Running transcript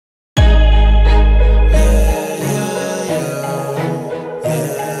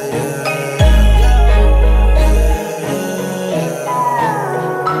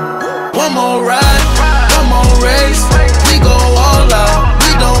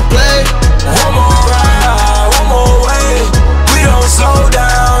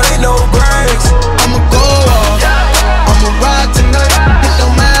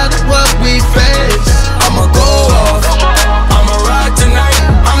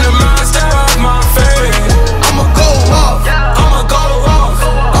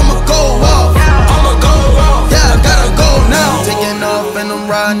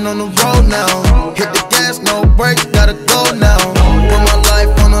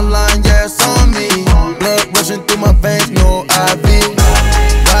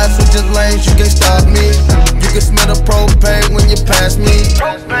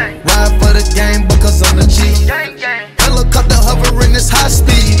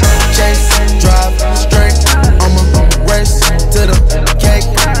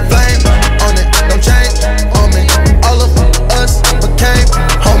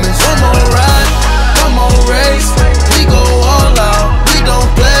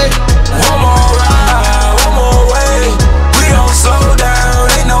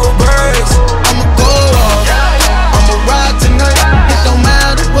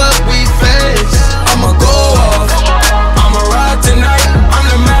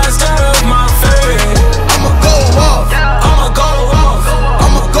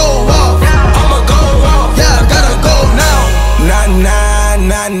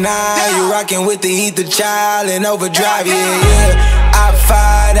in overdrive, yeah.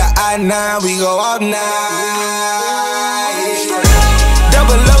 I-5 to I-9, we go all night.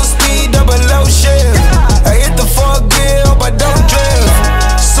 Double low speed, double low shift. I hit the 4th gear, hope I don't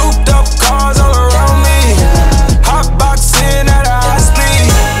drift. Souped up cars all around me. Hot boxing at a high speed.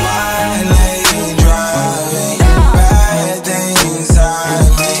 Wide lane driving, bad things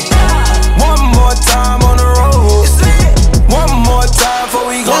happening. One more time on the road. One more time before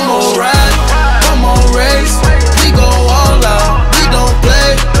we go. One more ride, one more race. We go all out, we don't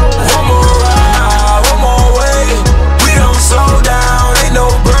play. One more ride, one more way. We don't slow down, ain't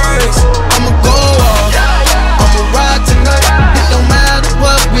no breaks. I'ma go off, I'ma ride tonight. It don't matter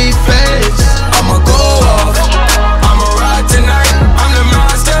what we face. I'ma go off, I'ma ride tonight. I'm the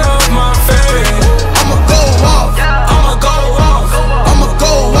master of my fate. I'ma go off, I'ma go off, I'ma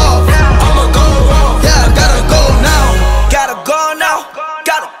go off. I'ma go off. Yeah, I gotta go now. Gotta go now,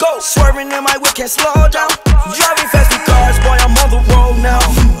 gotta go. Swerving in my whip, can't slow down. Driving fast with cars, boy, I'm on the road now.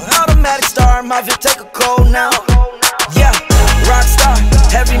 Automatic star, my Vic take a cold now. Yeah, rockstar,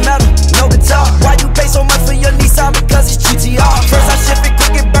 heavy metal, no guitar. Why you pay so much for your Nissan? Because it's GTR. First I shift it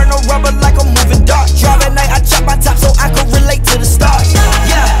quick and burn no rubber like a moving dart. Drive at night, I chop my top so I can relate to the stars.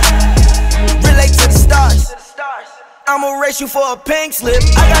 Yeah, relate to the stars. I'ma race you for a pink slip.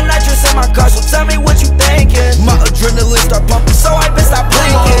 I got nitrous in my car, so tell me what you thinking. My adrenaline start pumping, so I